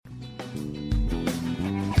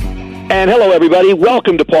And hello, everybody.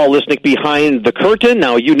 Welcome to Paul Lisnek Behind the Curtain.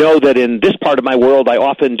 Now, you know that in this part of my world, I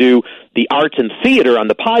often do the arts and theater on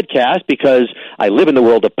the podcast because I live in the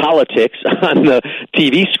world of politics on the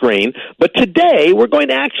TV screen. But today, we're going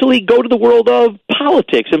to actually go to the world of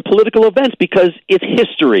politics and political events because it's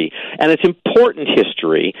history, and it's important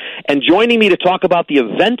history. And joining me to talk about the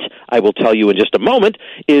event, I will tell you in just a moment,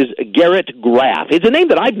 is Garrett Graff. It's a name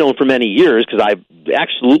that I've known for many years because I've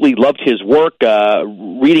absolutely loved his work,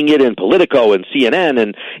 reading it in Politico and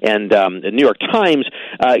CNN and the New York Times.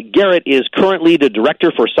 Garrett is currently the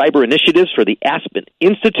director for cyber initiatives for the Aspen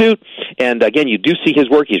Institute. And again, you do see his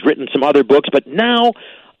work. He's written some other books, but now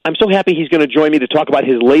I'm so happy he's going to join me to talk about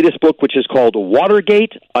his latest book, which is called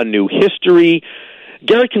Watergate, A New History.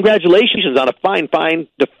 Garrett, congratulations on a fine,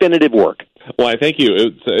 definitive work. Well, I thank you.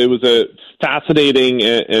 It was a fascinating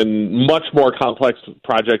and much more complex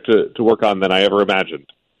project to work on than I ever imagined.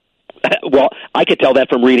 Well, I could tell that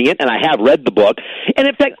from reading it, and I have read the book. And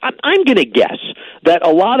in fact, I'm going to guess that a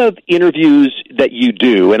lot of interviews that you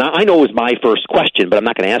do, and I know it was my first question, but I'm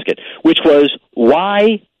not going to ask it, which was,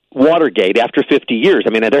 why Watergate after 50 years? I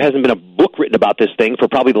mean, there hasn't been a book written about this thing for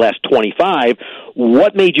probably the last 25.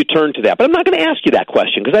 What made you turn to that? But I'm not going to ask you that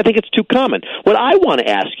question because I think it's too common. What I want to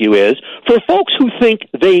ask you is, for folks who think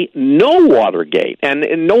they know Watergate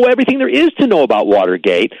and know everything there is to know about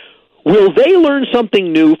Watergate, will they learn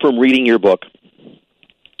something new from reading your book?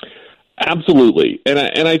 Absolutely. And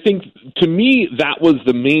I think, to me, that was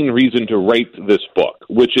the main reason to write this book,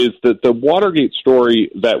 which is that the Watergate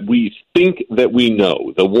story that we think that we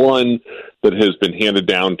know, the one that has been handed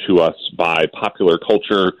down to us by popular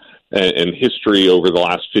culture and history over the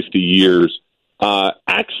last 50 years,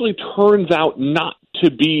 actually turns out not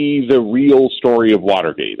to be the real story of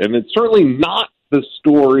Watergate. And it's certainly not the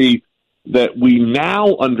story that we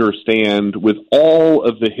now understand with all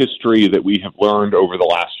of the history that we have learned over the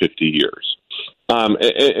last 50 years.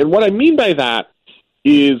 And what I mean by that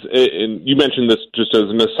is, and you mentioned this just as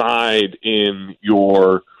an aside in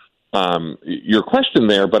your question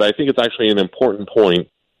there, but I think it's actually an important point,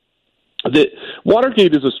 that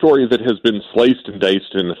Watergate is a story that has been sliced and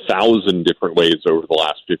diced in 1,000 different ways over the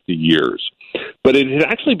last 50 years. But it had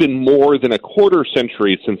actually been more than a quarter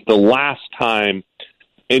century since the last time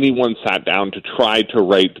anyone sat down to try to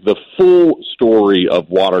write the full story of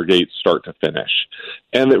Watergate start to finish.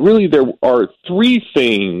 And that really there are three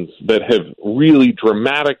things that have really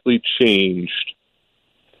dramatically changed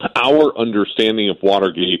our understanding of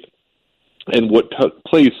Watergate and what took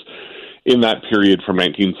place in that period from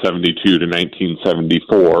 1972 to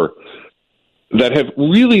 1974 that have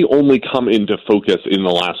really only come into focus in the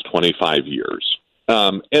last 25 years.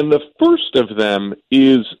 And the first of them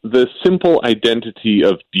is the simple identity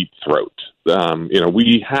of Deep Throat.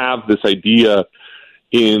 We have this idea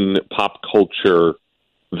in pop culture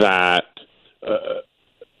that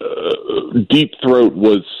Deep Throat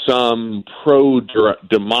was some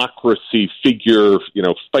pro-democracy figure,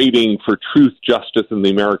 fighting for truth, justice, and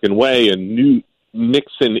the American way, and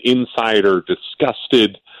Nixon insider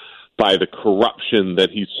disgusted by the corruption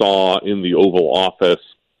that he saw in the Oval Office.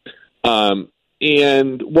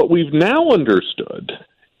 And what we've now understood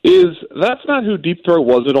is that's not who Deep Throat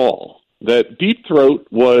was at all. That Deep Throat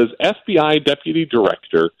was FBI Deputy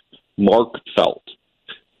Director Mark Felt.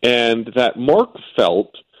 And that Mark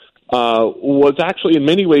Felt was actually in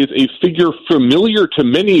many ways a figure familiar to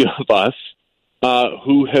many of us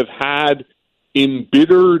who have had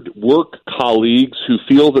embittered work colleagues who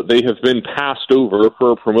feel that they have been passed over for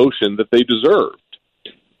a promotion that they deserved.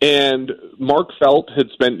 And Mark Felt had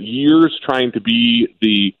spent years trying to be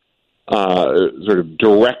the sort of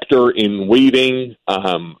director in waiting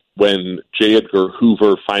when J. Edgar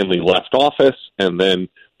Hoover finally left office. And then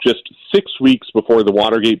just 6 weeks before the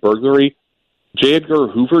Watergate burglary, J. Edgar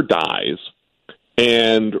Hoover dies.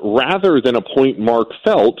 And rather than appoint Mark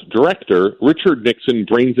Felt director, Richard Nixon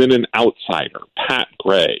brings in an outsider, Pat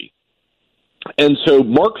Gray. And so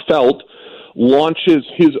Mark Felt launches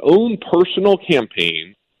his own personal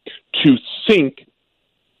campaign to sink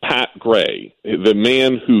Pat Gray, the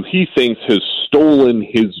man who he thinks has stolen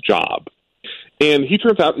his job. And he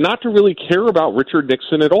turns out not to really care about Richard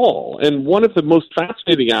Nixon at all. And one of the most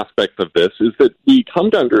fascinating aspects of this is that we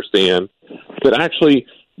come to understand that actually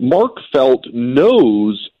Mark Felt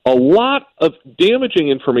knows a lot of damaging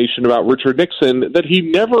information about Richard Nixon that he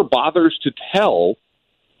never bothers to tell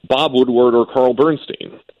Bob Woodward or Carl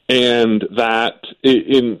Bernstein. And that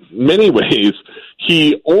in many ways,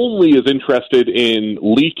 he only is interested in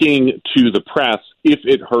leaking to the press if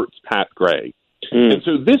it hurts Pat Gray. And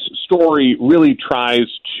so this story really tries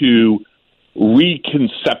to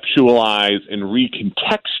reconceptualize and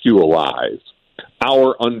recontextualize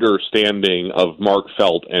our understanding of Mark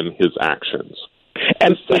Felt and his actions.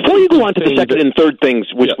 And before you go on to the second and third things,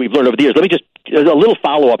 which we've learned over the years, let me just, a little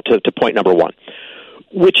follow-up to point number one,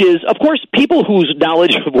 which is, of course, people whose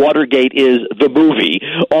knowledge of Watergate is the movie,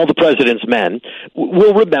 All the President's Men,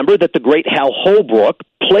 will remember that the great Hal Holbrook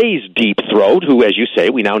plays Deep Throat, who, as you say,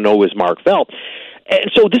 we now know is Mark Felt.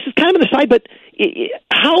 And so this is kind of an aside, but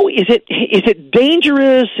how is it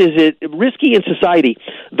dangerous? Is it risky in society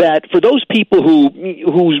that for those people who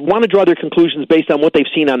want to draw their conclusions based on what they've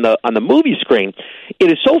seen on the movie screen, it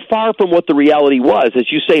is so far from what the reality was? As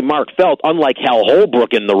you say, Mark Felt, unlike Hal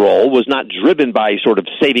Holbrook in the role, was not driven by sort of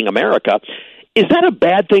saving America. Is that a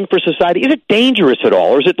bad thing for society? Is it dangerous at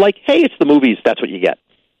all? Or is it like, hey, it's the movies, that's what you get?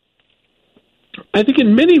 I think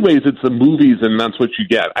in many ways it's the movies and that's what you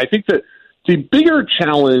get. I think that the bigger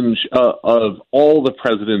challenge of All the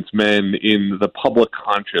President's Men in the public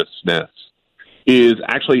consciousness is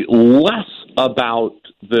actually less about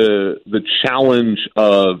the challenge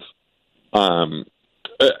of Hal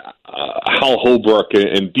Holbrook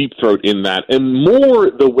and Deep Throat in that, and more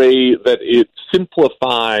the way that it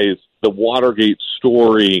simplifies the Watergate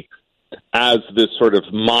story as this sort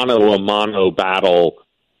of mano-a-mano battle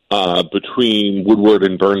between Woodward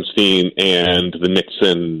and Bernstein and the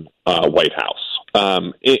Nixon White House.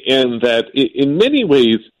 And that in many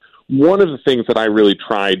ways, one of the things that I really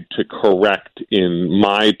tried to correct in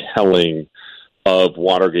my telling of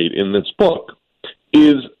Watergate in this book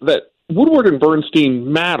is that Woodward and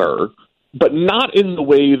Bernstein matter, but not in the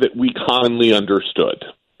way that we commonly understood.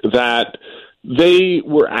 That they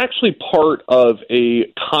were actually part of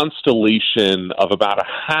a constellation of about a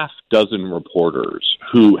half dozen reporters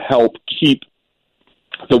who helped keep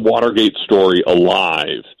the Watergate story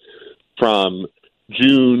alive from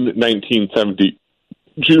June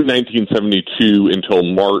 1972 until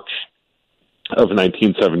March of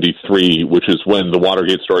 1973, which is when the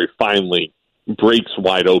Watergate story finally breaks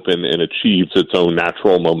wide open and achieves its own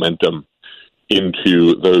natural momentum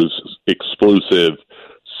into those explosive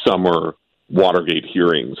summer Watergate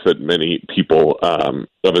hearings that many people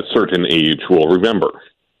of a certain age will remember.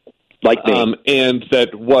 Like me. And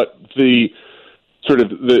that what the sort of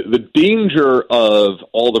the danger of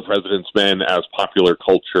All the President's Men as popular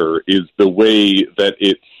culture is the way that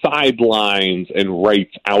it sidelines and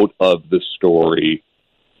writes out of the story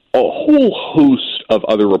a whole host of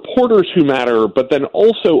other reporters who matter, but then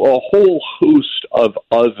also a whole host of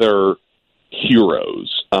other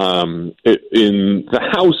heroes in the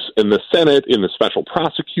House, in the Senate, in the special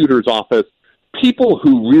prosecutor's office, people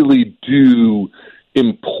who really do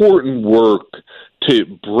important work to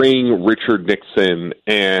bring Richard Nixon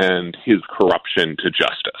and his corruption to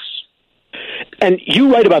justice. And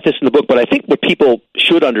you write about this in the book, but I think what people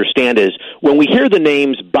should understand is when we hear the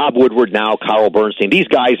names Bob Woodward now, Carl Bernstein, these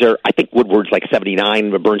guys are, I think Woodward's like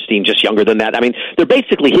 79, Bernstein just younger than that. I mean, they're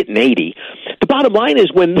basically hitting 80. The bottom line is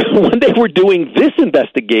when they were doing this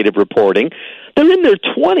investigative reporting, they're in their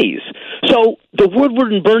 20s. So the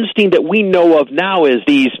Woodward and Bernstein that we know of now is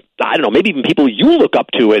these, I don't know, maybe even people you look up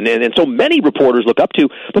to and so many reporters look up to,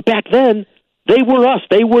 but back then, they were us.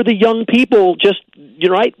 They were the young people, just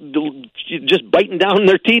right, just biting down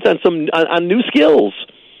their teeth on new skills.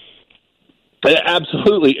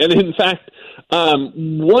 Absolutely, and in fact,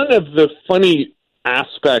 one of the funny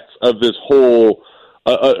aspects of this whole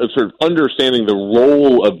sort of understanding the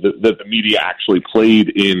role of that the media actually played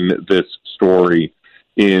in this story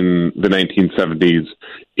in the 1970s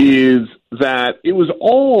is that it was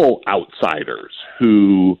all outsiders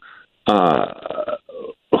who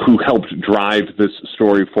helped drive this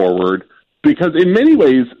story forward, because in many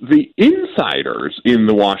ways, the insiders in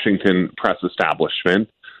the Washington press establishment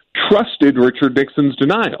trusted Richard Nixon's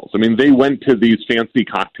denials. I mean, they went to these fancy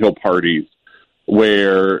cocktail parties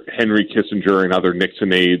where Henry Kissinger and other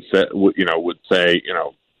Nixon aides would say,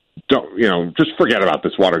 don't, just forget about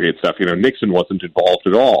this Watergate stuff. Nixon wasn't involved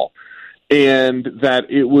at all. And that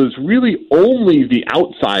it was really only the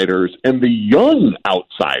outsiders and the young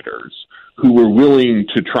outsiders who were willing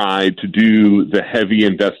to try to do the heavy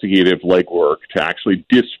investigative legwork to actually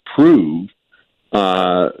disprove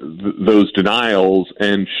those denials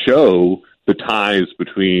and show the ties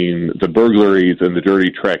between the burglaries and the dirty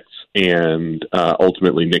tricks and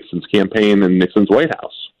ultimately Nixon's campaign and Nixon's White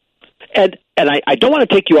House. And I don't want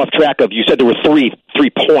to take you off track of, you said there were three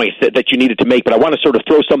points that you needed to make, but I want to sort of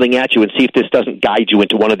throw something at you and see if this doesn't guide you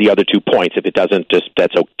into one of the other 2 points. If it doesn't, just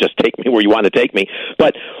take me where you want to take me.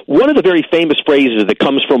 But one of the very famous phrases that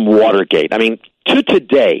comes from Watergate, I mean, to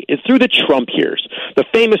today, is through the Trump years. The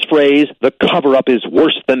famous phrase, the cover-up is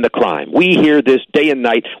worse than the crime. We hear this day and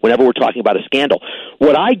night whenever we're talking about a scandal.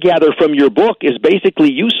 What I gather from your book is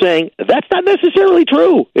basically you saying that's not necessarily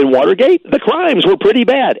true. In Watergate, the crimes were pretty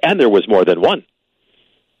bad, and there was more than one.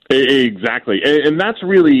 Exactly. And that's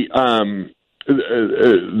really...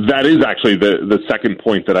 that is actually the second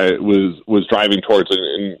point that I was driving towards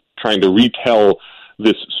in trying to retell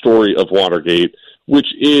this story of Watergate, which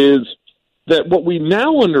is that what we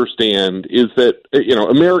now understand is that,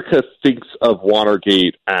 America thinks of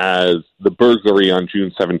Watergate as the burglary on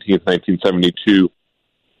June 17th, 1972,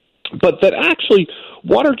 but that actually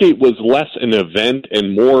Watergate was less an event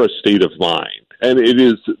and more a state of mind. And it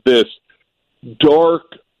is this dark,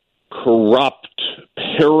 corrupt,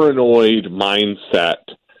 paranoid mindset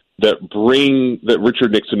that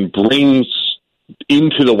Richard Nixon brings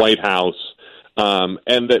into the White House,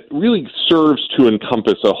 and that really serves to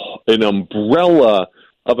encompass an umbrella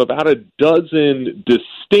of about a dozen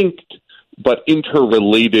distinct but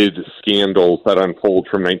interrelated scandals that unfold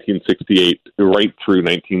from 1968 right through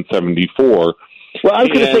 1974. Well, I was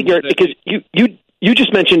going to say, Garrett, because you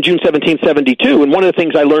just mentioned June 17, 1972, and one of the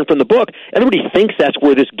things I learned from the book, everybody thinks that's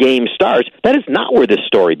where this game starts. That is not where this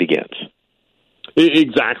story begins.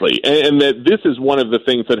 Exactly. And that this is one of the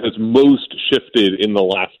things that has most shifted in the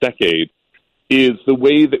last decade, is the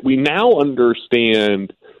way that we now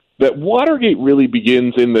understand that Watergate really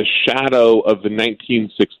begins in the shadow of the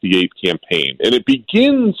 1968 campaign. And it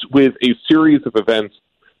begins with a series of events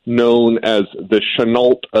known as the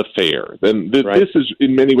Chenault Affair. And this is,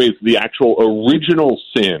 in many ways, the actual original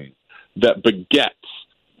sin that begets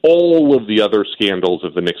all of the other scandals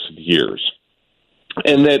of the Nixon years.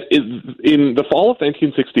 And that in the fall of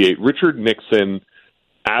 1968, Richard Nixon,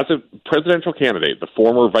 as a presidential candidate, the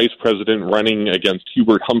former vice president running against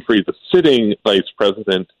Hubert Humphrey, the sitting vice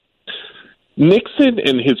president, Nixon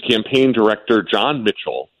and his campaign director, John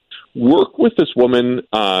Mitchell, work with this woman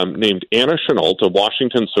named Anna Chenault, a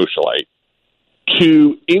Washington socialite,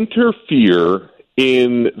 to interfere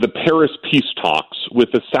in the Paris peace talks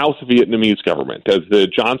with the South Vietnamese government as the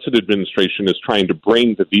Johnson administration is trying to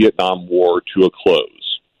bring the Vietnam War to a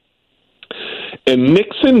close. And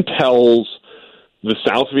Nixon tells the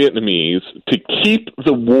South Vietnamese to keep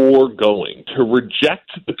the war going, to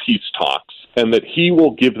reject the peace talks, and that he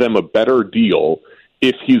will give them a better deal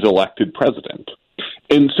if he's elected president.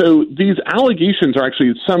 And so these allegations are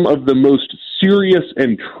actually some of the most serious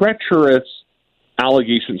and treacherous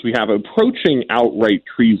allegations we have, approaching outright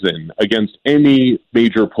treason against any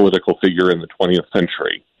major political figure in the 20th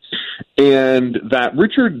century. And that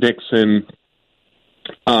Richard Nixon,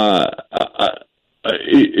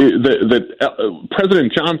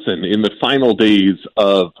 President Johnson, in the final days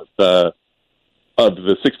of the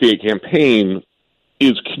 68 campaign,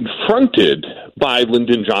 is confronted by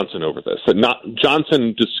Lyndon Johnson over this.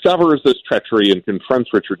 Johnson discovers this treachery and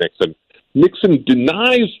confronts Richard Nixon. Nixon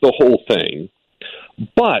denies the whole thing,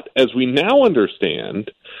 but as we now understand,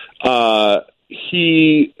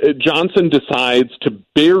 Johnson decides to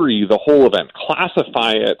bury the whole event,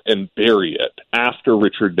 classify it and bury it after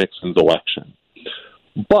Richard Nixon's election.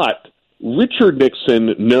 But Richard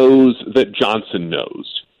Nixon knows that Johnson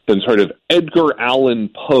knows. In sort of Edgar Allan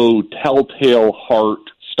Poe Telltale Heart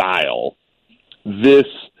style, this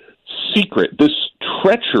secret, this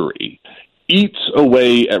treachery, eats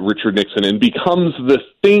away at Richard Nixon and becomes the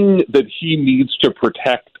thing that he needs to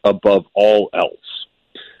protect above all else.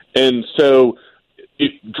 And so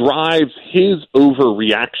it drives his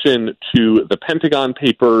overreaction to the Pentagon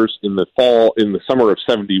Papers in the summer of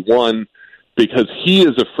 1971, because he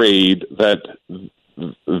is afraid that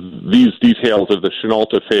these details of the Chenault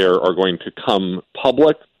Affair are going to come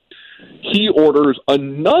public. He orders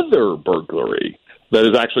another burglary that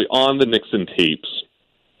is actually on the Nixon tapes,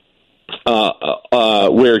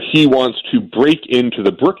 where he wants to break into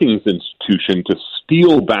the Brookings Institution to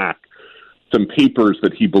steal back some papers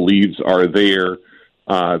that he believes are there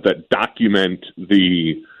that document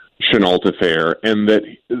the Chenault Affair. And that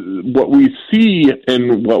what we see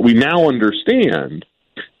and what we now understand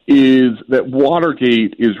is that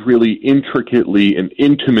Watergate is really intricately and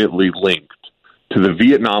intimately linked to the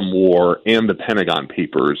Vietnam War and the Pentagon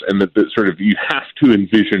Papers, and that sort of you have to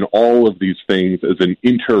envision all of these things as an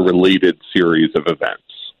interrelated series of events.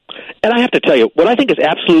 And I have to tell you, what I think is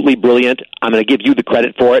absolutely brilliant, I'm going to give you the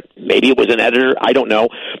credit for it. Maybe it was an editor, I don't know.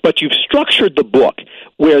 But you've structured the book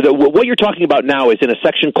where what you're talking about now is in a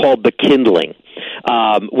section called The Kindling,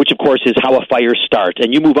 which, of course, is how a fire starts.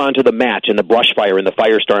 And you move on to the match and the brush fire and the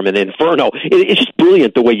firestorm and the inferno. It's just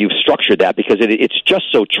brilliant the way you've structured that, because it's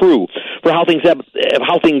just so true for how things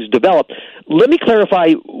develop. let me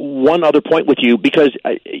clarify one other point with you, because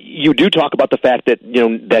you do talk about the fact that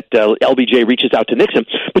LBJ reaches out to Nixon,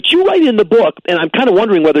 but you write in the book, and I'm kind of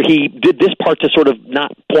wondering whether he did this part to sort of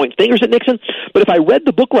not point fingers at Nixon, but if I read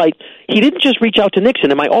the book right, he didn't just reach out to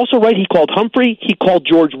Nixon. Am I also right? He called Humphrey, he called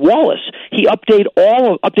George Wallace. He updated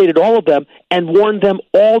all of them and warned them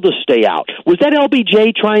all to stay out. Was that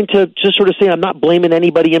LBJ trying to just sort of say, I'm not blaming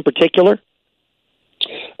anybody in particular?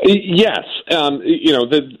 Yes.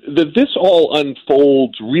 This all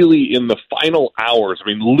unfolds really in the final hours,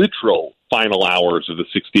 literal final hours of the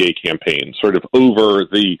 68 campaign, sort of over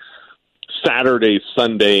the Saturday,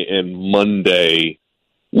 Sunday, and Monday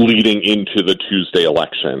leading into the Tuesday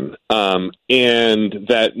election. And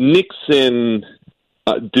that Nixon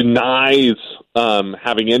denies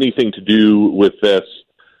having anything to do with this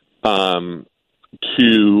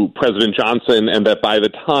to President Johnson, and that by the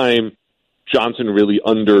time Johnson really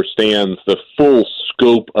understands the full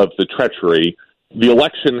scope of the treachery, the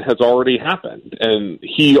election has already happened, and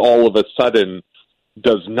he all of a sudden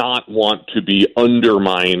does not want to be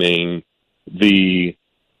undermining the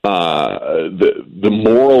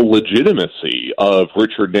moral legitimacy of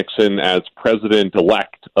Richard Nixon as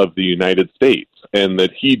president-elect of the United States, and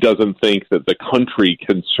that he doesn't think that the country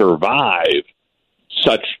can survive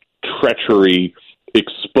such treachery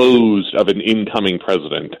exposed of an incoming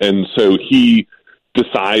president. And so he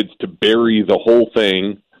decides to bury the whole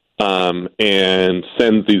thing and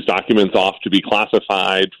sends these documents off to be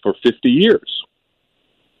classified for 50 years.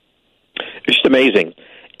 It's just amazing.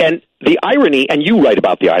 And the irony, and you write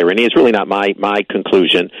about the irony, it's really not my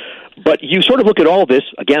conclusion, but you sort of look at all of this.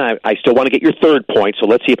 Again, I still want to get your third point, so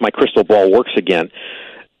let's see if my crystal ball works again.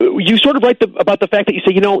 You sort of write about the fact that you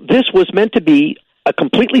say, this was meant to be a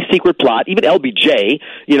completely secret plot. Even LBJ,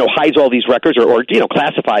 hides all these records or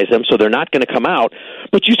classifies them so they're not going to come out.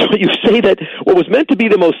 But you say that what was meant to be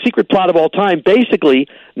the most secret plot of all time, basically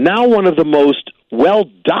now one of the most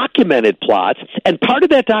well-documented plots. And part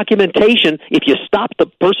of that documentation, if you stop the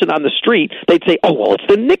person on the street, they'd say, oh, well, it's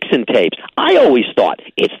the Nixon tapes. I always thought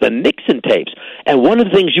it's the Nixon tapes. And one of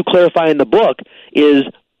the things you clarify in the book is,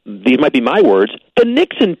 these might be my words, the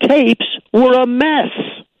Nixon tapes were a mess.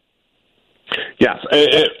 Yes,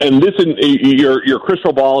 and listen, your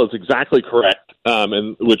crystal ball is exactly correct,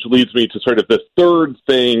 and which leads me to sort of the third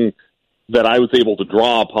thing that I was able to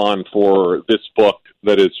draw upon for this book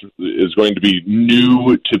that is going to be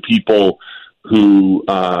new to people who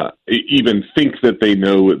even think that they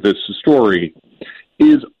know this story,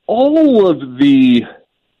 is all of the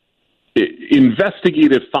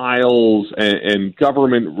investigative files and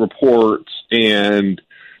government reports and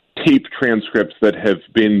tape transcripts that have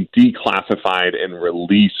been declassified and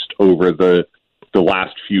released over the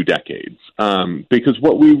last few decades. Because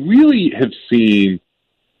what we really have seen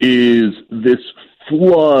is this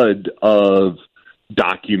flood of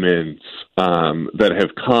documents that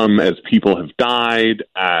have come as people have died,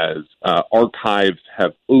 as archives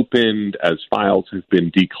have opened, as files have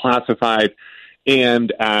been declassified,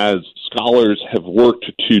 and as scholars have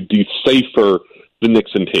worked to decipher the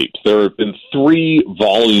Nixon tapes. There have been 3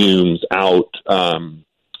 volumes out,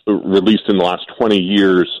 released in the last 20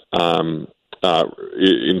 years,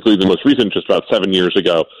 including the most recent, just about 7 years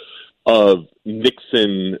ago, of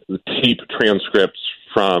Nixon tape transcripts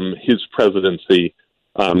from his presidency,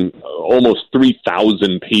 almost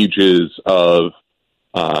 3,000 pages of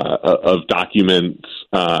documents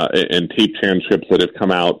and tape transcripts that have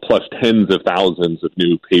come out, plus tens of thousands of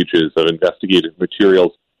new pages of investigative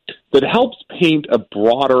materials that helps paint a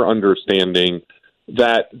broader understanding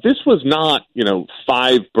that this was not,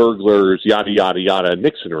 5 burglars, yada, yada, yada,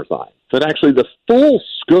 Nixon resigned. That actually the full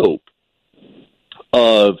scope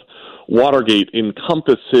of Watergate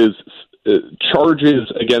encompasses charges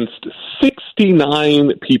against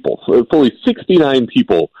 69 people. Fully 69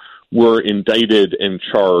 people were indicted and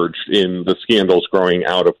charged in the scandals growing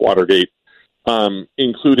out of Watergate,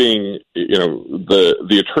 including,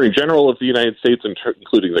 the Attorney General of the United States,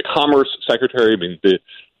 including the Commerce Secretary.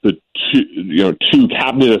 The two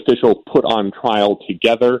cabinet officials put on trial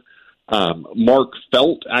together. Mark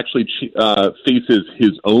Felt actually faces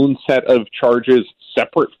his own set of charges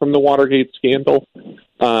separate from the Watergate scandal.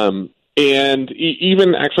 And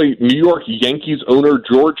even actually New York Yankees owner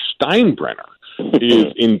George Steinbrenner is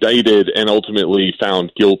indicted and ultimately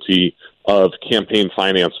found guilty of campaign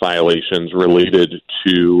finance violations related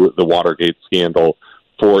to the Watergate scandal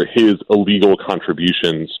for his illegal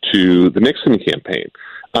contributions to the Nixon campaign.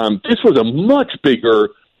 This was a much bigger,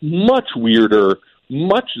 much weirder,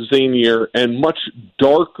 much zanier, and much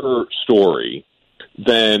darker story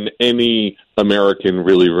than any American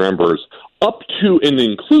really remembers, up to and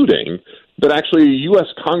including that actually a U.S.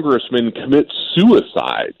 congressman commits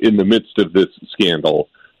suicide in the midst of this scandal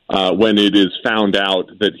when it is found out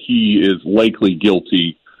that he is likely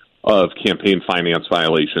guilty of campaign finance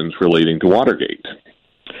violations relating to Watergate.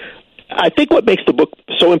 I think what makes the book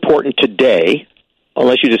so important today,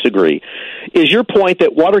 unless you disagree, is your point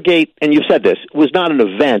that Watergate, and you've said this, was not an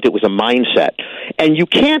event, it was a mindset. And you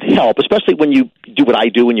can't help, especially when you do what I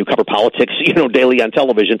do and you cover politics, daily on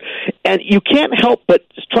television, and you can't help but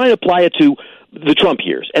try and apply it to the Trump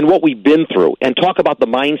years and what we've been through and talk about the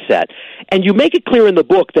mindset. And you make it clear in the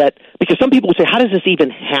book that, because some people would say, how does this even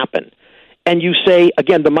happen? And you say,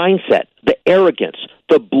 again, the mindset, the arrogance,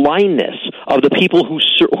 the blindness of the people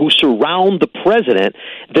who surround the president.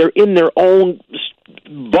 They're in their own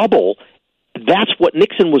bubble. That's what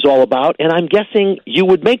Nixon was all about, and I'm guessing you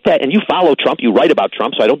would make that. And you follow Trump, you write about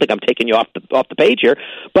Trump, so I don't think I'm taking you off the page here.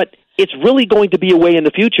 But it's really going to be a way in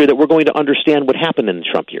the future that we're going to understand what happened in the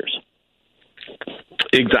Trump years.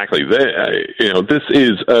 Exactly. This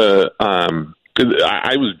is.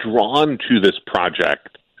 I was drawn to this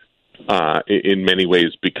project in many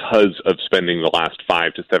ways because of spending the last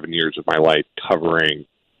 5 to 7 years of my life covering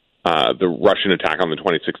the Russian attack on the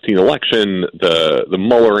 2016 election, the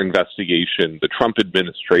Mueller investigation, the Trump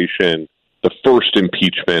administration, the first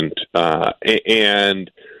impeachment,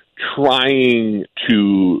 and trying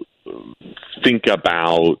to think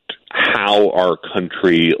about how our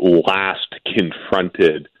country last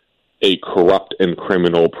confronted a corrupt and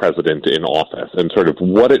criminal president in office, and sort of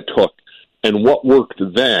what it took and what worked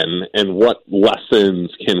then and what lessons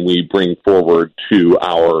can we bring forward to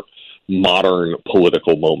our modern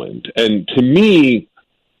political moment. And to me,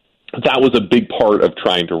 that was a big part of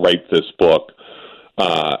trying to write this book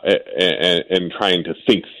and trying to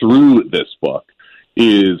think through this book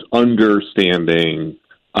is understanding,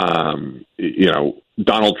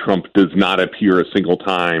 Donald Trump does not appear a single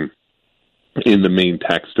time in the main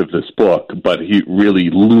text of this book, but he really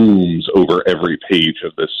looms over every page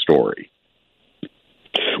of this story.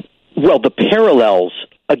 Well, the parallels,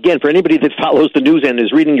 again, for anybody that follows the news and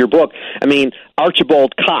is reading your book, I mean,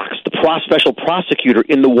 Archibald Cox, the special prosecutor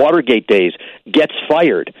in the Watergate days, gets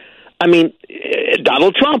fired. I mean,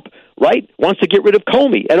 Donald Trump, right, wants to get rid of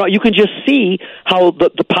Comey. And you can just see how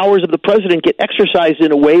the powers of the president get exercised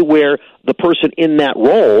in a way where the person in that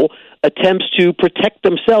role attempts to protect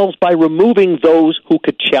themselves by removing those who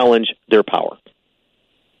could challenge their power.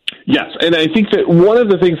 Yes, and I think that one of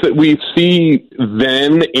the things that we see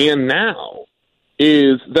then and now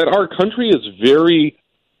is that our country is very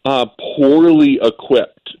poorly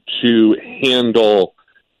equipped to handle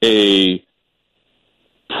a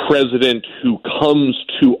president who comes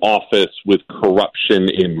to office with corruption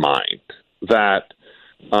in mind. That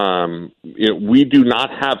we do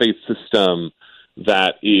not have a system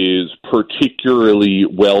that is particularly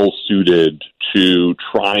well suited to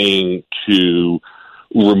trying to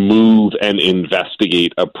remove and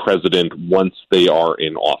investigate a president once they are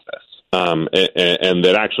in office. And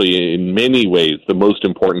that actually, in many ways, the most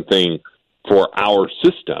important thing for our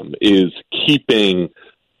system is keeping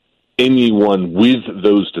anyone with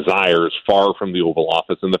those desires far from the Oval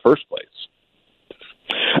Office in the first place.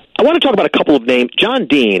 I want to talk about a couple of names. John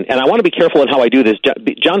Dean, and I want to be careful in how I do this.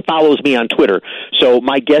 John follows me on Twitter, so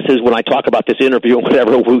my guess is when I talk about this interview or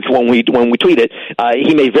whatever, when we tweet it,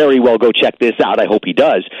 he may very well go check this out. I hope he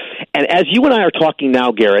does. And as you and I are talking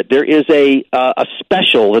now, Garrett, there is a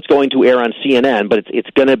special that's going to air on CNN, but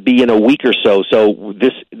it's going to be in a week or so. So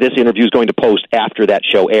this interview is going to post after that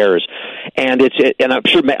show airs, and I'm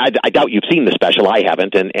sure I doubt you've seen the special. I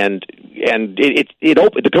haven't, and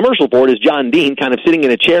the commercial for it is John Dean kind of sitting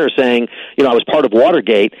in a chair saying, I was part of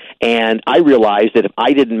Watergate, and I realized that if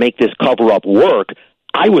I didn't make this cover-up work,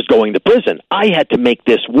 I was going to prison. I had to make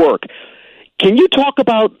this work. Can you talk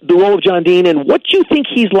about the role of John Dean and what you think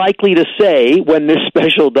he's likely to say when this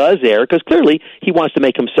special does air? Because clearly he wants to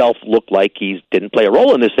make himself look like he didn't play a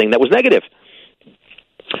role in this thing that was negative.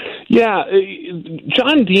 Yeah,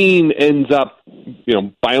 John Dean ends up,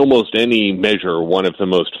 by almost any measure, one of the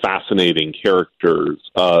most fascinating characters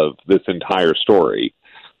of this entire story.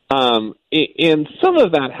 And some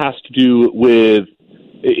of that has to do with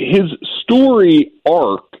his story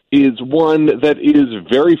arc is one that is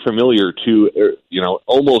very familiar to,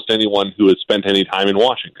 almost anyone who has spent any time in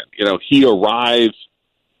Washington. He arrives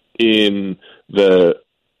in the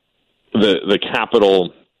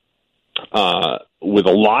Capitol with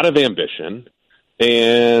a lot of ambition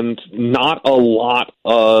and not a lot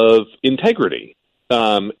of integrity,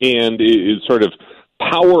 and is sort of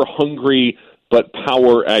power hungry but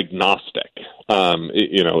power agnostic,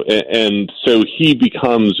 and so he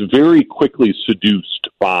becomes very quickly seduced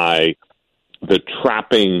by the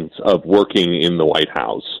trappings of working in the White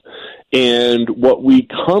House. And what we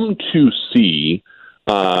come to see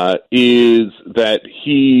is that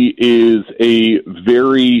he is a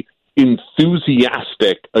very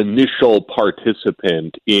enthusiastic initial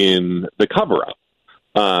participant in the cover-up,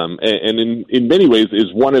 and in many ways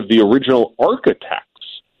is one of the original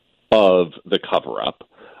architects of the cover-up,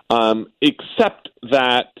 except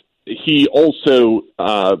that he also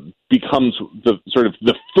becomes the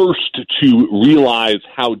first to realize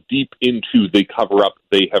how deep into the cover-up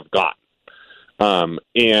they have gotten,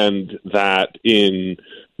 and that in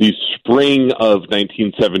the spring of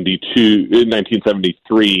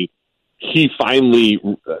 1973, he finally,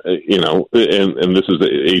 and this is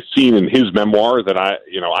a scene in his memoir that I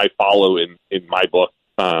follow in my book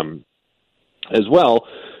as well,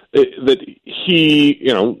 that he,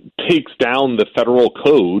 takes down the federal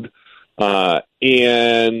code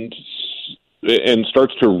and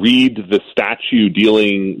starts to read the statute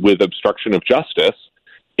dealing with obstruction of justice,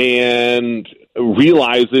 and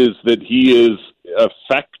realizes that he is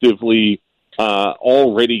effectively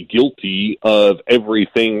already guilty of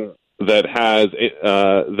everything that has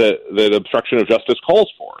that obstruction of justice calls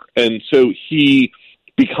for, and so he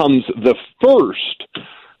becomes the first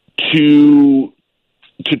to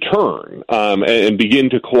turn and begin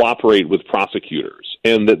to cooperate with prosecutors,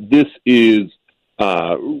 and that this is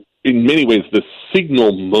in many ways the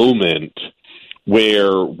signal moment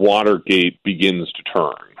where Watergate begins to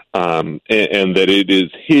turn, and that it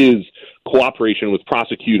is his cooperation with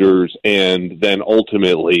prosecutors and then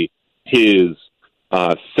ultimately his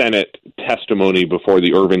Senate testimony before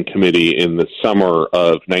the Ervin Committee in the summer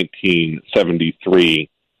of 1973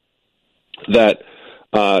 that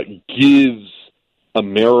gives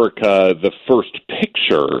America the first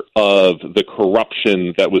picture of the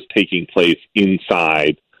corruption that was taking place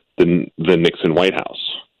inside the Nixon White House.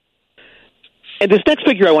 And this next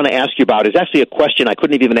figure I want to ask you about is actually a question I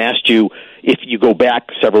couldn't have even asked you if you go back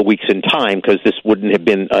several weeks in time, because this wouldn't have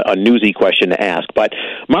been a newsy question to ask. But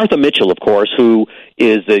Martha Mitchell, of course, who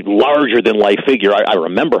is a larger-than-life figure. I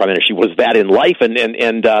remember her. I mean, she was that in life. But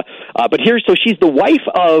so she's the wife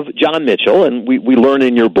of John Mitchell, and we learn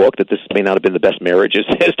in your book that this may not have been the best marriage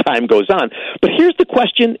as time goes on. But here's the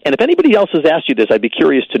question, and if anybody else has asked you this, I'd be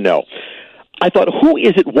curious to know. I thought, who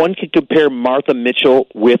is it one could compare Martha Mitchell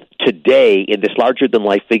with today in this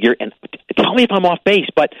larger-than-life figure? And tell me if I'm off base,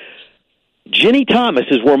 but Ginny Thomas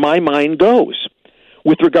is where my mind goes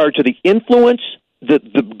with regard to the influence, the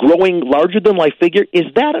growing larger-than-life figure.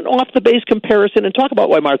 Is that an off-the-base comparison? And talk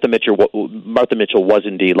about why Martha Mitchell was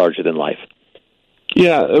indeed larger-than-life.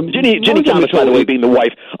 Yeah, Ginny Thomas, by the way, being the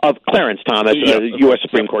wife of Clarence Thomas, U.S.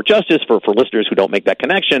 Supreme Court Justice, for listeners who don't make that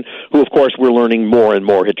connection, who, of course, we're learning more and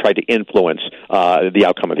more had tried to influence the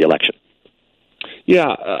outcome of the election.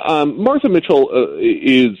 Yeah, Martha Mitchell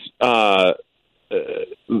is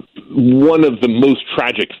one of the most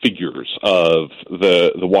tragic figures of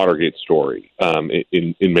the Watergate story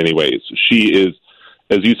in many ways. She is,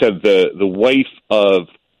 as you said, the wife of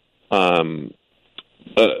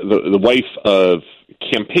the wife of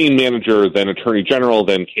campaign manager, then attorney general,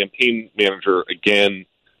 then campaign manager again,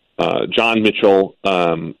 John Mitchell.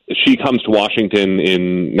 She comes to Washington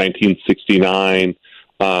in 1969.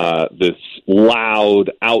 This loud,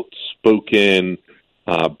 outspoken,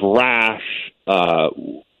 brash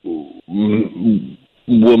woman,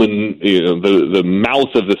 the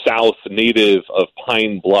mouth of the South, native of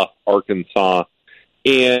Pine Bluff, Arkansas,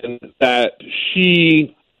 and that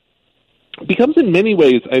she becomes in many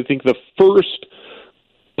ways, I think, the first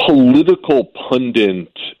political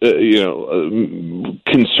pundit,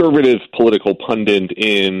 conservative political pundit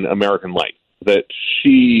in American life. That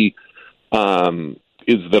she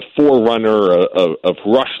is the forerunner of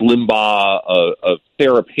Rush Limbaugh, of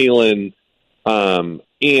Sarah Palin,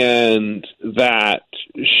 and that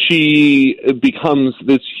she becomes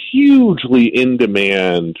this hugely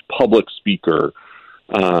in-demand public speaker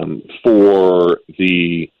for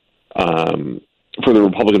the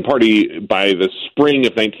Republican Party. By the spring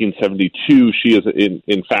of 1972, she is,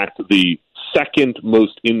 in fact, the second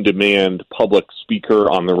most in-demand public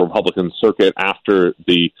speaker on the Republican circuit after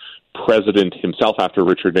the president himself, after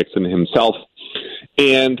Richard Nixon himself,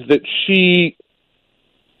 and that she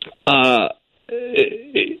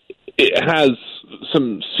has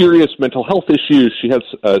some serious mental health issues. She has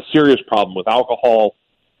a serious problem with alcohol,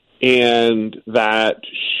 and that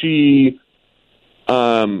she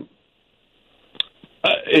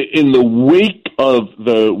in the wake of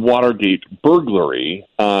the Watergate burglary,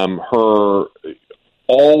 her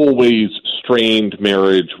always strained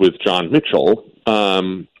marriage with John Mitchell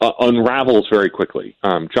unravels very quickly.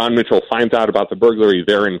 John Mitchell finds out about the burglary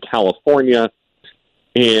there in California,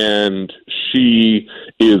 and she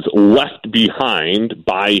is left behind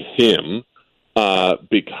by him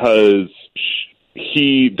because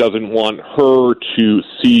he doesn't want her to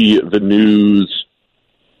see the news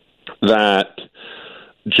that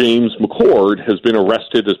James McCord has been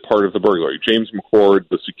arrested as part of the burglary. James McCord,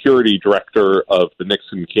 the security director of the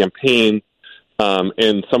Nixon campaign,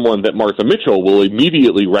 and someone that Martha Mitchell will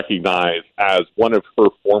immediately recognize as one of her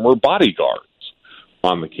former bodyguards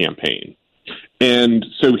on the campaign. And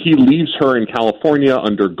so he leaves her in California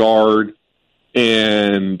under guard,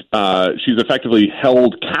 and she's effectively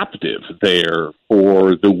held captive there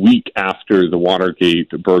for the week after the Watergate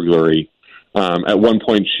burglary. At one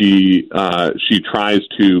point, she tries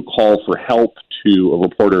to call for help to a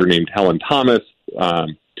reporter named Helen Thomas.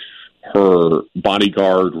 Her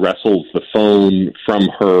bodyguard wrestles the phone from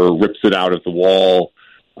her, rips it out of the wall,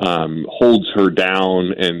 holds her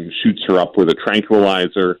down, and shoots her up with a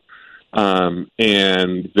tranquilizer.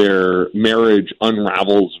 And their marriage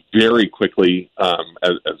unravels very quickly,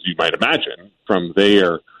 as you might imagine, from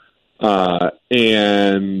there.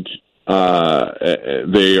 And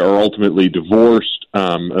they are ultimately divorced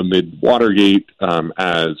amid Watergate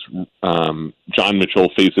as John Mitchell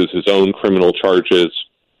faces his own criminal charges.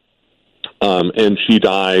 And she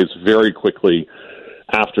dies very quickly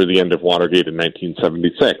after the end of Watergate in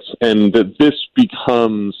 1976. And this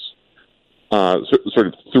becomes, sort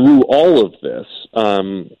of through all of this,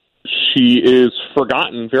 she is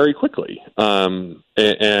forgotten very quickly. And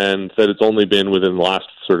that it's only been within the last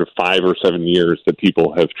sort of 5 or 7 years that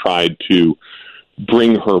people have tried to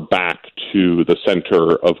bring her back to the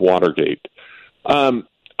center of Watergate. I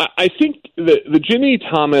think the Ginny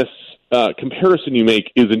Thomas comparison you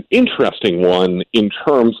make is an interesting one in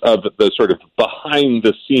terms of the sort of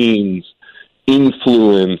behind-the-scenes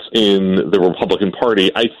influence in the Republican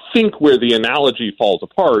Party. I think where the analogy falls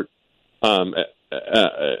apart, as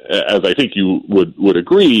I think you would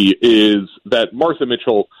agree, is that Martha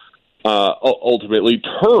Mitchell ultimately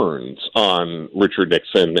turns on Richard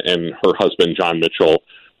Nixon and her husband, John Mitchell,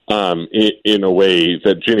 in a way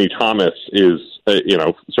that Ginny Thomas is,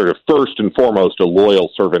 sort of first and foremost a loyal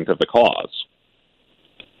servant of the cause.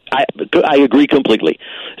 I agree completely.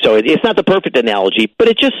 So it's not the perfect analogy, but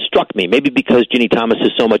it just struck me, maybe because Ginny Thomas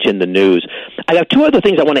is so much in the news. I have two other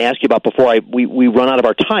things I want to ask you about before we run out of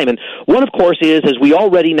our time. And one, of course, is as we all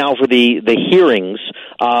ready now for the hearings,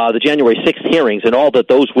 the January 6th hearings, and all that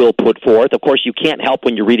those will put forth. Of course, you can't help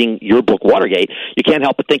when you're reading your book, Watergate, you can't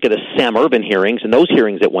help but think of the Sam Ervin hearings and those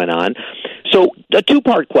hearings that went on. So a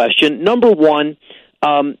two-part question. Number one,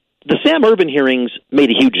 the Sam Ervin hearings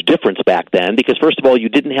made a huge difference back then because, first of all, you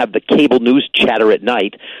didn't have the cable news chatter at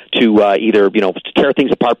night to either, to tear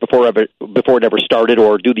things apart before it ever started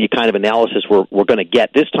or do the kind of analysis we're going to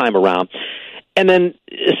get this time around. And then,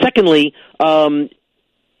 secondly, there's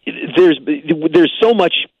so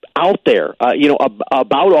much out there,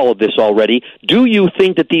 about all of this already. Do you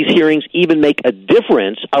think that these hearings even make a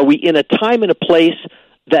difference? Are we in a time and a place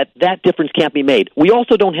that difference can't be made? We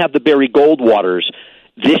also don't have the Barry Goldwaters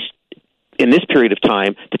in this period of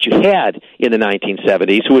time that you had in the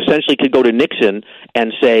 1970s, who essentially could go to Nixon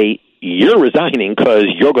and say, "You're resigning because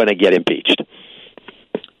you're going to get impeached."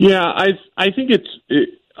 Yeah, I think it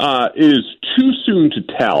is too soon to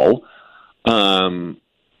tell.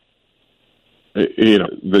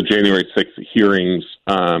 The January 6th hearings,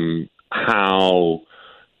 how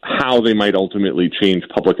they might ultimately change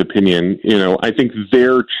public opinion. I think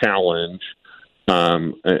their challenge.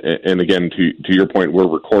 And again, to your point, we're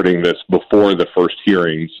recording this before the first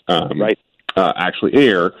hearings actually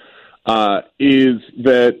air, is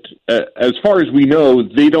that as far as we know,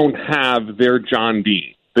 they don't have their John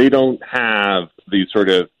Dean. They don't have the sort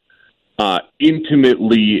of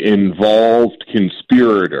intimately involved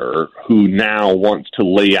conspirator who now wants to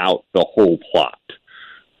lay out the whole plot.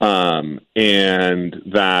 And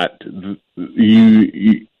that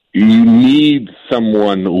you need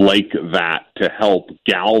someone like that to help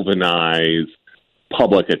galvanize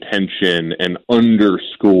public attention and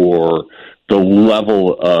underscore the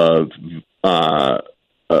level of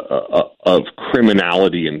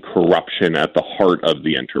criminality and corruption at the heart of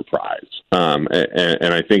the enterprise.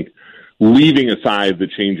 And I think leaving aside the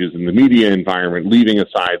changes in the media environment, leaving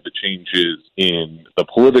aside the changes in the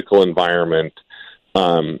political environment,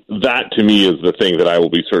 that to me is the thing that I will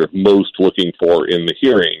be sort of most looking for in the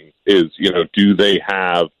hearing is, do they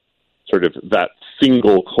have sort of that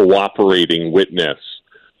single cooperating witness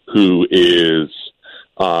who is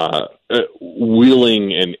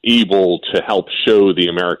willing and able to help show the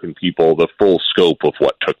American people the full scope of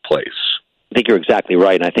what took place? I think you're exactly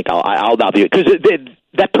right, and I think I'll not be, because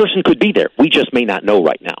that person could be there. We just may not know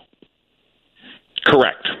right now.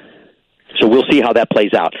 Correct. So we'll see how that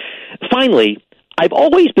plays out. Finally, I've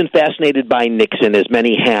always been fascinated by Nixon, as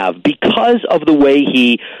many have, because of the way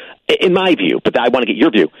he, in my view, but I want to get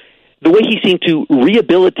your view, the way he seemed to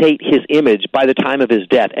rehabilitate his image by the time of his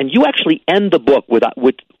death. And you actually end the book with a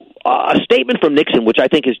statement from Nixon, which I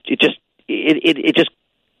think is it just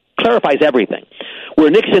clarifies everything. Where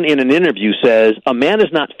Nixon, in an interview, says, "A man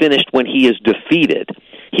is not finished when he is defeated.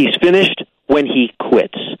 He's finished when he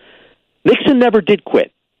quits." Nixon never did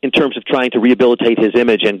quit in terms of trying to rehabilitate his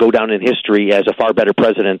image and go down in history as a far better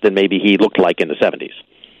president than maybe he looked like in the 70s.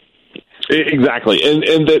 Exactly.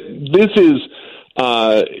 And that this is,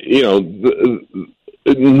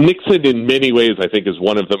 Nixon in many ways, I think, is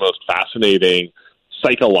one of the most fascinating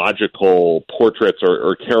psychological portraits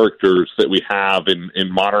or characters that we have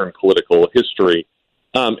in modern political history.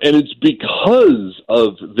 And it's because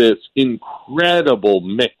of this incredible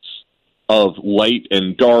mix of light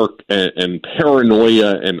and dark and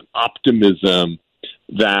paranoia and optimism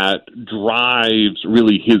that drives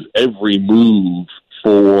really his every move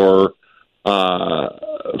for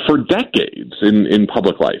decades in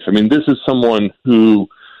public life. I mean, this is someone who,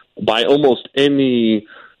 by almost any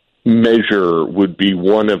measure, would be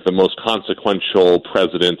one of the most consequential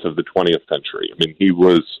presidents of the 20th century. I mean, he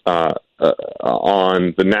was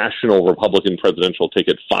on the national Republican presidential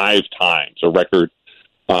ticket 5 times, a record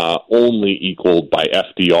only equaled by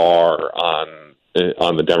FDR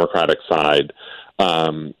on the Democratic side.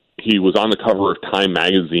 He was on the cover of Time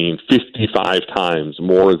magazine 55 times,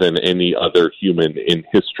 more than any other human in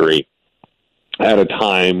history, at a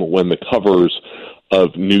time when the covers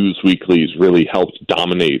of news weeklies really helped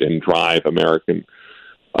dominate and drive American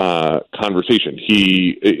conversation.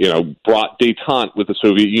 He, brought détente with the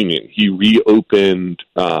Soviet Union. He reopened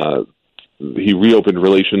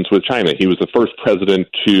relations with China. He was the first president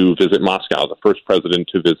to visit Moscow, the first president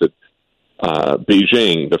to visit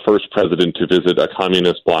Beijing, the first president to visit a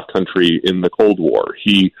communist bloc country in the Cold War.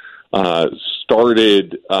 He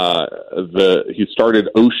started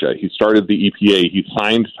OSHA. He started the EPA. He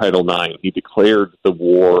signed Title IX. He declared the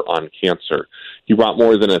war on cancer. He brought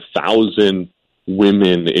more than 1,000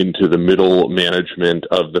 women into the middle management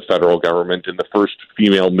of the federal government and the first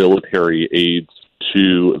female military aides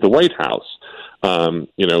to the White House.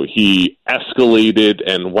 He escalated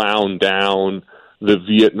and wound down the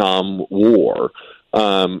Vietnam War.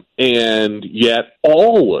 And yet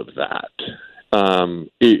all of that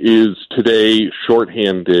is today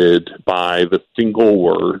shorthanded by the single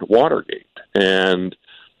word Watergate. And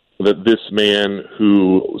that this man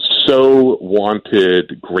who so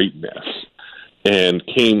wanted greatness and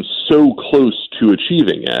came so close to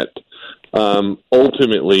achieving it,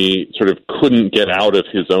 ultimately sort of couldn't get out of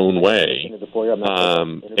his own way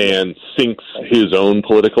and sinks his own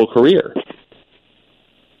political career.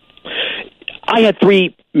 I had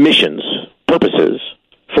 3 purposes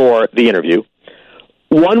for the interview.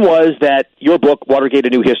 One was that your book, Watergate: A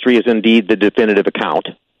New History, is indeed the definitive account.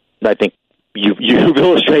 I think you've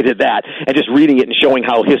illustrated that, and just reading it and showing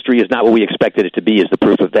how history is not what we expected it to be is the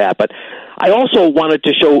proof of that. But I also wanted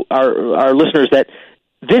to show our listeners that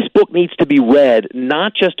this book needs to be read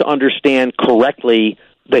not just to understand correctly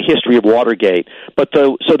the history of Watergate, but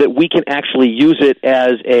so that we can actually use it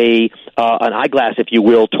as an eyeglass, if you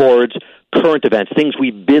will, towards current events, things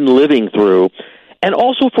we've been living through, and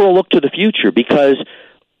also for a look to the future, because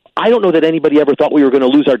I don't know that anybody ever thought we were going to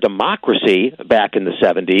lose our democracy back in the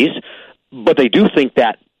 70s, but they do think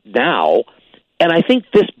that now. And I think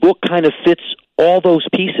this book kind of fits all those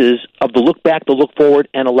pieces of the look back, the look forward,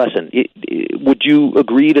 and a lesson. Would you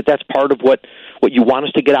agree that that's part of what you want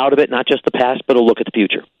us to get out of it, not just the past, but a look at the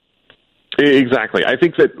future? Exactly. I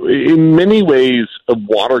think that in many ways,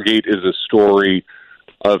 Watergate is a story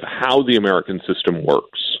of how the American system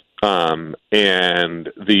works, and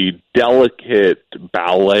the delicate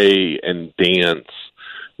ballet and dance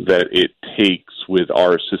that it takes with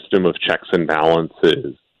our system of checks and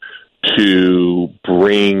balances to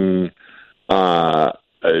bring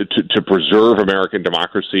to preserve American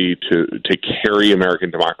democracy, to carry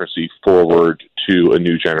American democracy forward to a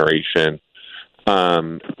new generation.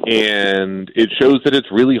 And it shows that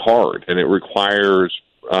it's really hard, and it requires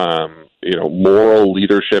moral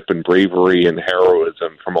leadership and bravery and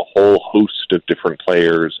heroism from a whole host of different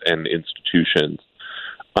players and institutions.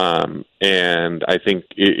 And I think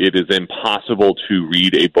it is impossible to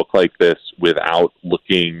read a book like this without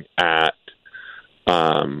looking at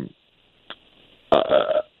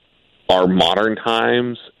our modern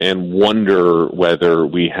times and wonder whether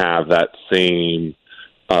we have that same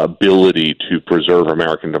ability to preserve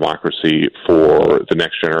American democracy for the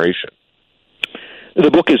next generation. The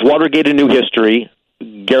book is Watergate: A New History.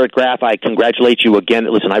 Garrett Graff, I congratulate you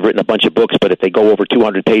again. Listen, I've written a bunch of books, but if they go over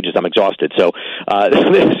 200 pages, I'm exhausted. So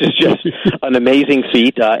this is just an amazing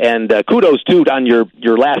feat. And kudos, too, on your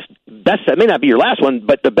last best. It may not be your last one,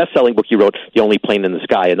 but the best-selling book you wrote, The Only Plane in the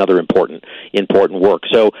Sky, another important work.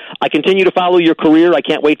 So I continue to follow your career. I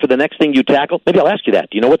can't wait for the next thing you tackle. Maybe I'll ask you that.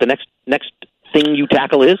 Do you know what the next thing you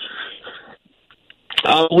tackle is?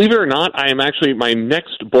 Believe it or not, I am actually, my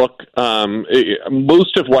next book,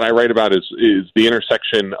 most of what I write about is the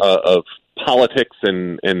intersection of politics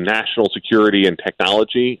and national security and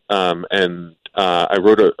technology. And I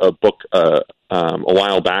wrote a book a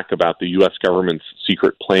while back about the U.S. government's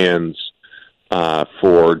secret plans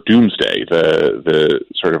for doomsday, the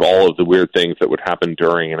sort of all of the weird things that would happen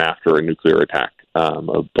during and after a nuclear attack, a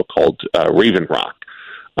book called Raven Rock.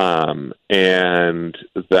 And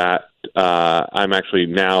that I'm actually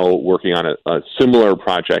now working on a similar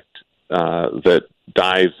project that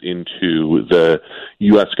dives into the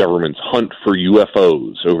U.S. government's hunt for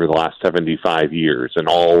UFOs over the last 75 years and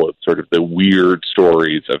all of sort of the weird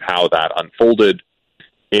stories of how that unfolded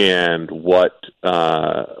and what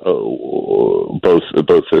both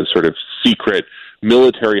the sort of secret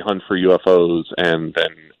military hunt for UFOs and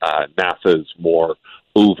then NASA's more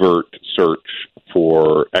overt search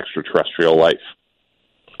for extraterrestrial life.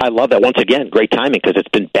 I love that. Once again, great timing because it's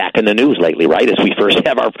been back in the news lately, right, as we first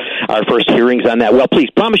have our first hearings on that. Well, please,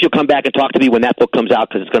 promise you'll come back and talk to me when that book comes out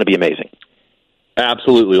because it's going to be amazing.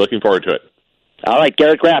 Absolutely. Looking forward to it. All right,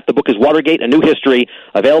 Garrett Graff. The book is Watergate: A New History,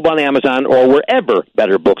 available on Amazon or wherever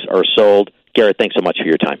better books are sold. Garrett, thanks so much for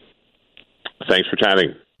your time. Thanks for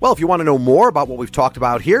chatting. Well, if you want to know more about what we've talked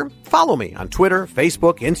about here, follow me on Twitter,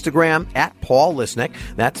 Facebook, Instagram, at Paul Lisnek.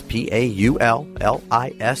 That's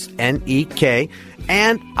PaulLisnek.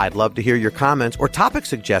 And I'd love to hear your comments or topic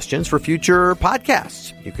suggestions for future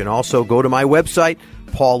podcasts. You can also go to my website,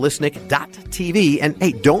 paullisnek.tv. And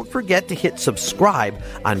hey, don't forget to hit subscribe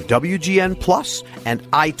on WGN Plus and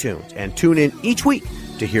iTunes. And tune in each week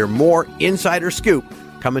to hear more Insider Scoop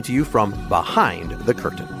coming to you from behind the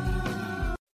curtain.